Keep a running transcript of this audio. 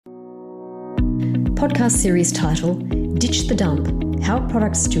Podcast series title, Ditch the Dump, How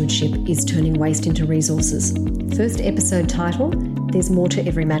Product Stewardship is Turning Waste into Resources. First episode title, There's More to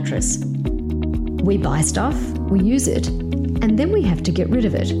Every Mattress. We buy stuff, we use it, and then we have to get rid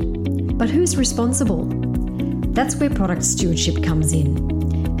of it. But who's responsible? That's where product stewardship comes in.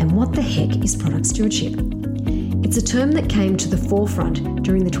 And what the heck is product stewardship? It's a term that came to the forefront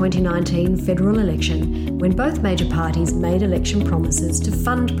during the 2019 federal election when both major parties made election promises to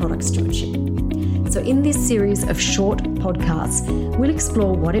fund product stewardship. So in this series of short podcasts, we'll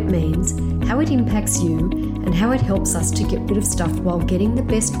explore what it means, how it impacts you, and how it helps us to get rid of stuff while getting the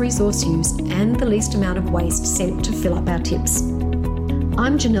best resource use and the least amount of waste sent to fill up our tips.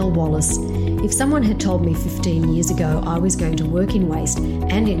 I'm Janelle Wallace. If someone had told me 15 years ago I was going to work in waste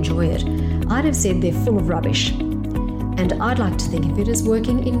and enjoy it, I'd have said they're full of rubbish. And I'd like to think of it as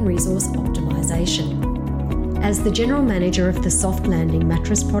working in resource optimisation. As the General Manager of the Soft Landing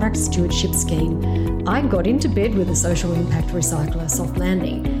Mattress Product Stewardship Scheme, I got into bed with a social impact recycler, Soft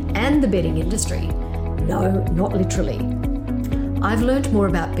Landing, and the bedding industry. No, not literally. I've learnt more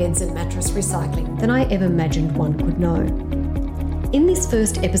about beds and mattress recycling than I ever imagined one could know. In this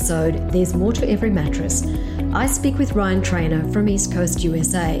first episode, There's More to Every Mattress, I speak with Ryan Trainer from East Coast,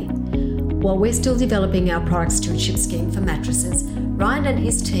 USA. While we're still developing our product stewardship scheme for mattresses, Ryan and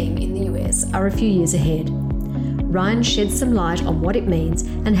his team in the US are a few years ahead. Ryan sheds some light on what it means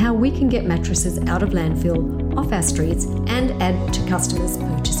and how we can get mattresses out of landfill, off our streets, and add to customers'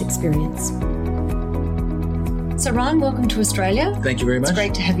 purchase experience. So Ryan, welcome to Australia. Thank you very much. It's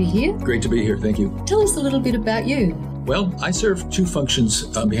great to have you here. Great to be here. Thank you. Tell us a little bit about you. Well, I serve two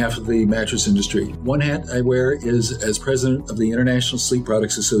functions on behalf of the mattress industry. One hat I wear is as president of the International Sleep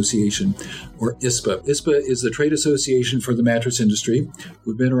Products Association, or ISPA. ISPA is the trade association for the mattress industry.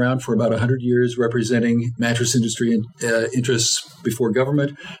 We've been around for about 100 years representing mattress industry interests before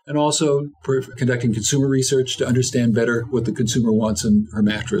government, and also conducting consumer research to understand better what the consumer wants in her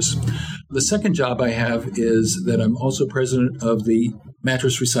mattress. The second job I have is that I'm also president of the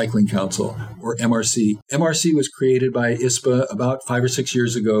Mattress Recycling Council, or MRC. MRC was created by ISPA about 5 or 6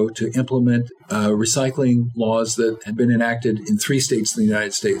 years ago to implement recycling laws that had been enacted in 3 states in the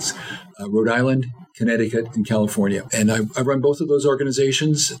United States, Rhode Island, Connecticut, and California. And I run both of those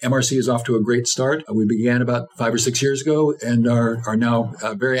organizations. MRC is off to a great start. We began about 5 or 6 years ago and are now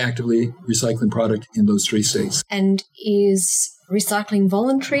very actively recycling product in those 3 states. And is recycling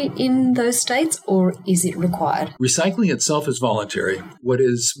voluntary in those states, or is it required? Recycling itself is voluntary. What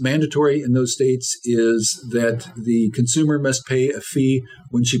is mandatory in those states is that the consumer must pay a fee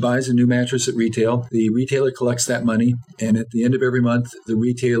when she buys a new mattress at retail. The retailer collects that money, and at the end of every month, the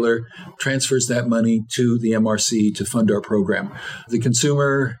retailer transfers that money to the MRC to fund our program. The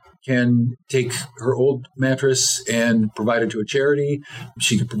consumer can take her old mattress and provide it to a charity.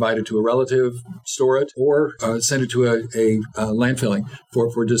 She can provide it to a relative, store it, or send it to a landfilling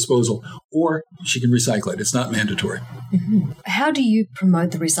for disposal. Or she can recycle it. It's not mandatory. Mm-hmm. How do you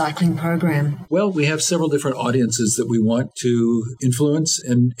promote the recycling program? Well, we have several different audiences that we want to influence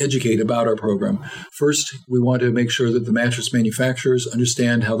and educate about our program. First, we want to make sure that the mattress manufacturers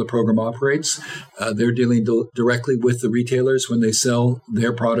understand how the program operates. They're dealing directly with the retailers when they sell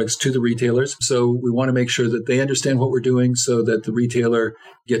their products to the retailers. So we want to make sure that they understand what we're doing so that the retailer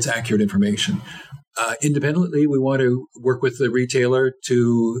gets accurate information. Independently, we want to work with the retailer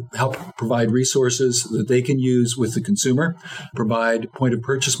to help provide resources that they can use with the consumer, provide point of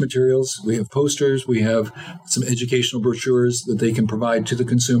purchase materials. We have posters, we have some educational brochures that they can provide to the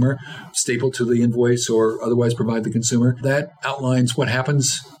consumer, staple to the invoice or otherwise provide the consumer. That outlines what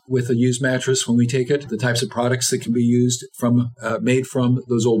happens with a used mattress when we take it, the types of products that can be used made from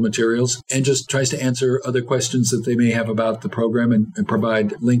those old materials, and just tries to answer other questions that they may have about the program and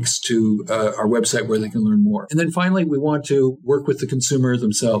provide links to our website where they can learn more. And then finally, we want to work with the consumer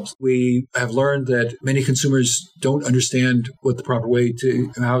themselves. We have learned that many consumers don't understand what the proper way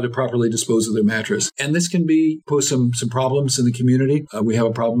how to properly dispose of their mattress. And this can pose some problems in the community. We have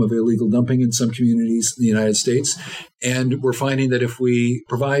a problem of illegal dumping in some communities in the United States. And we're finding that if we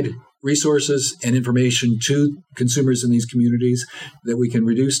provide resources and information to consumers in these communities, that we can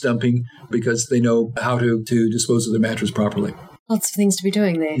reduce dumping because they know how to dispose of their mattress properly. Lots of things to be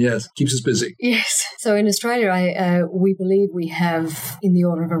doing there. Yes, keeps us busy. Yes. So in Australia, we believe we have in the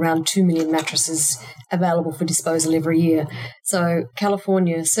order of around 2 million mattresses available for disposal every year. So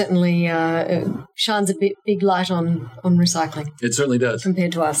California certainly shines a big light on recycling. It certainly does.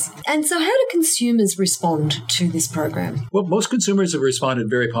 Compared to us. And so how do consumers respond to this program? Well, most consumers have responded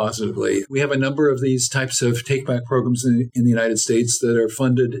very positively. We have a number of these types of take-back programs in the United States that are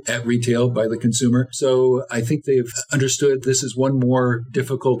funded at retail by the consumer. So I think they've understood this is one more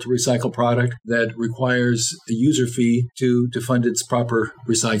difficult to recycle product that requires a user fee to fund its proper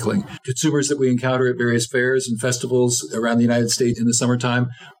recycling. Consumers that we encounter at various fairs and festivals around the United States in the summertime,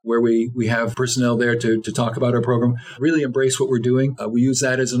 where we have personnel there to talk about our program, really embrace what we're doing. We use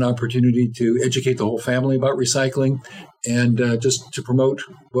that as an opportunity to educate the whole family about recycling and just to promote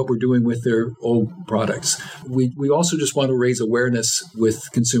what we're doing with their old products. We also just want to raise awareness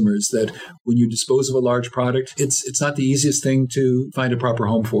with consumers that when you dispose of a large product, it's not the easiest thing to find a proper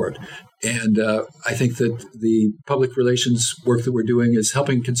home for it. And I think that the public relations work that we're doing is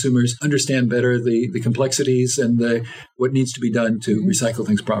helping consumers understand better the complexities and what needs to be done to recycle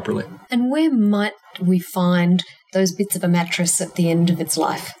things properly. And where might we find those bits of a mattress at the end of its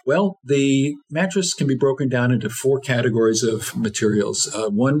life? Well, the mattress can be broken down into 4 categories of materials.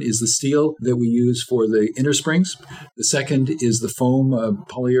 One is the steel that we use for the inner springs. The second is the foam,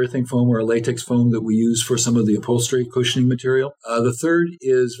 polyurethane foam or a latex foam that we use for some of the upholstery cushioning material. The third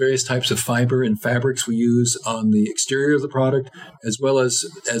is various types of fiber and fabrics we use on the exterior of the product, as well as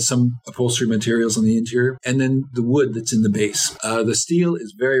some upholstery materials on the interior, and then the wood that's in the base. The steel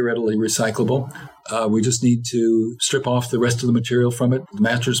is very readily recyclable. We just need to strip off the rest of the material from it, the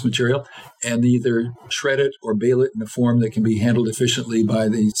mattress material, and either shred it or bale it in a form that can be handled efficiently by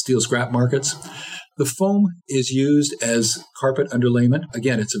the steel scrap markets. The foam is used as carpet underlayment.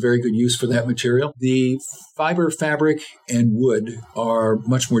 Again, it's a very good use for that material. The fiber, fabric, and wood are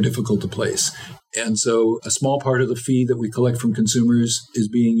much more difficult to place. And so a small part of the fee that we collect from consumers is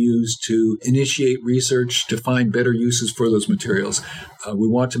being used to initiate research to find better uses for those materials. We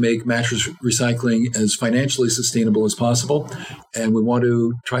want to make mattress recycling as financially sustainable as possible, and we want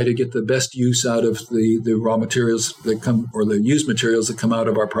to try to get the best use out of the raw materials that come, or the used materials that come out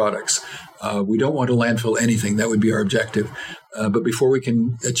of our products. We don't want to landfill anything. That would be our objective. But before we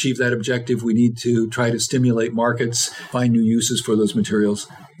can achieve that objective, we need to try to stimulate markets, find new uses for those materials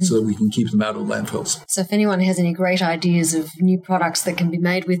so that we can keep them out of landfills. So if anyone has any great ideas of new products that can be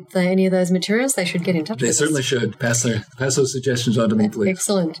made with any of those materials, they should get in touch with us. They certainly should. Pass those suggestions on to me, please.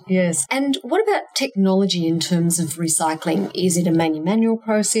 Excellent, yes. And what about technology in terms of recycling? Is it a manual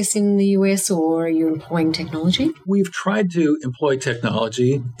process in the US, or are you employing technology? We've tried to employ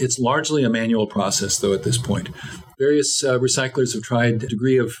technology. It's largely a manual process, though, at this point. Various recyclers have tried a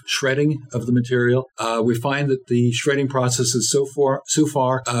degree of shredding of the material. We find that the shredding processes so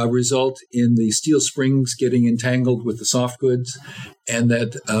far result in the steel springs getting entangled with the soft goods, and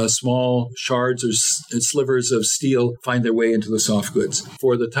that small shards or slivers of steel find their way into the soft goods.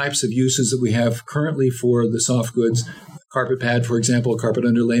 For the types of uses that we have currently for the soft goods, carpet pad, for example, carpet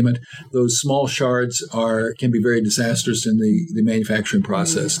underlayment, those small shards can be very disastrous in the manufacturing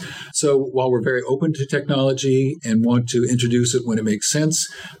process. So while we're very open to technology and want to introduce it when it makes sense,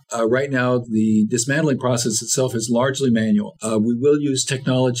 right now the dismantling process itself is largely manual. We will use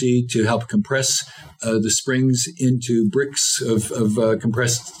technology to help compress the springs into bricks of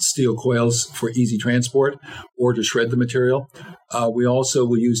compressed steel coils for easy transport or to shred the material. We also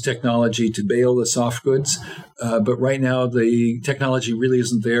will use technology to bale the soft goods, but right now the technology really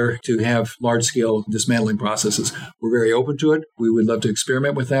isn't there to have large-scale dismantling processes. We're very open to it. We would love to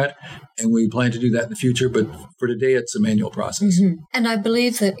experiment with that, and we plan to do that in the future, but for today it's a manual process. Mm-hmm. And I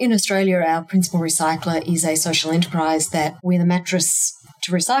believe that in Australia our principal recycler is a social enterprise that where the mattress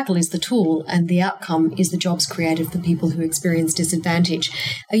to recycle is the tool and the outcome is the jobs created for people who experience disadvantage.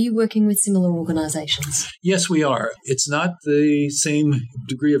 Are you working with similar organisations? Yes, we are. It's not the same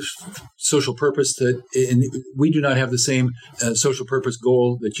degree of social purpose we do not have the same social purpose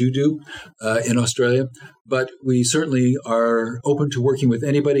goal that you do in Australia, but we certainly are open to working with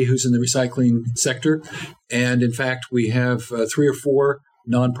anybody who's in the recycling sector. And in fact, we have 3 or 4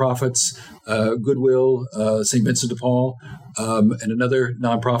 nonprofits, Goodwill, St. Vincent de Paul, and another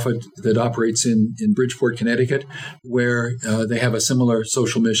nonprofit that operates in Bridgeport, Connecticut, where they have a similar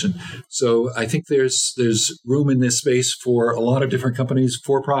social mission. So I think there's room in this space for a lot of different companies,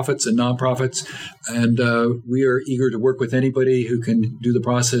 for-profits and nonprofits, and we are eager to work with anybody who can do the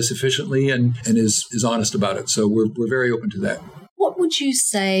process efficiently and is honest about it. So we're very open to that. What would you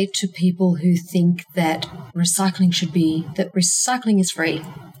say to people who think that recycling is free?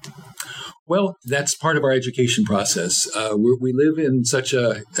 Well, that's part of our education process. We live in such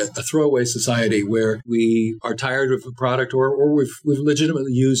a throwaway society where we are tired of a product or we've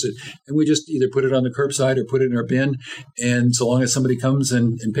legitimately used it, and we just either put it on the curbside or put it in our bin. And so long as somebody comes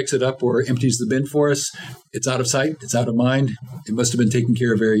and picks it up or empties the bin for us, it's out of sight, it's out of mind. It must have been taken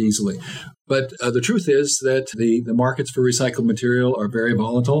care of very easily. But the truth is that the markets for recycled material are very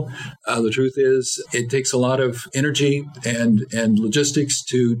volatile. The truth is it takes a lot of energy and logistics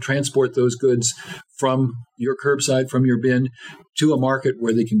to transport those goods from your curbside, from your bin, to a market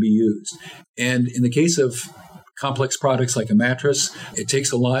where they can be used. And in the case of complex products like a mattress, it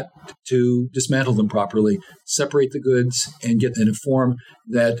takes a lot to dismantle them properly, separate the goods, and get in a form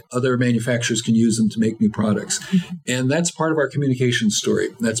that other manufacturers can use them to make new products. And that's part of our communication story.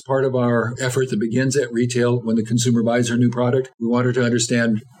 That's part of our effort that begins at retail when the consumer buys our new product. We want her to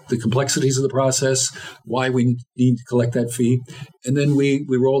understand the complexities of the process, why we need to collect that fee. And then we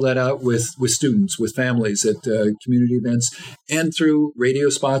roll that out with students, with families at community events, and through radio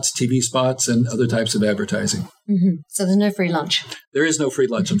spots, TV spots, and other types of advertising. Mm-hmm. So there's no free lunch? There is no free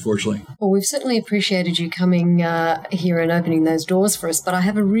lunch, unfortunately. Well, we've certainly appreciated you coming here and opening those doors for us, but I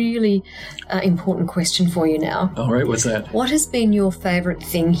have a really important question for you now. All right, what's that? What has been your favourite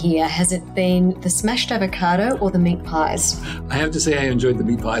thing here? Has it been the smashed avocado or the meat pies? I have to say I enjoyed the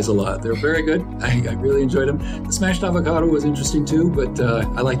meat pies a lot. They're very good. I really enjoyed them. The smashed avocado was interesting too, but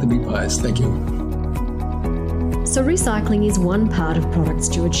I like the meat pies. Thank you. So recycling is one part of product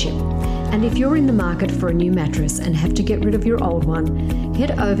stewardship. And if you're in the market for a new mattress and have to get rid of your old one,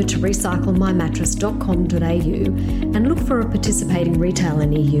 head over to recyclemymattress.com.au and look for a participating retailer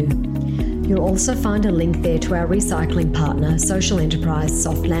near you. You'll also find a link there to our recycling partner, social enterprise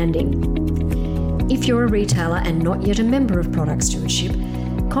Soft Landing. If you're a retailer and not yet a member of Product Stewardship,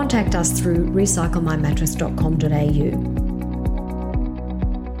 contact us through recyclemymattress.com.au.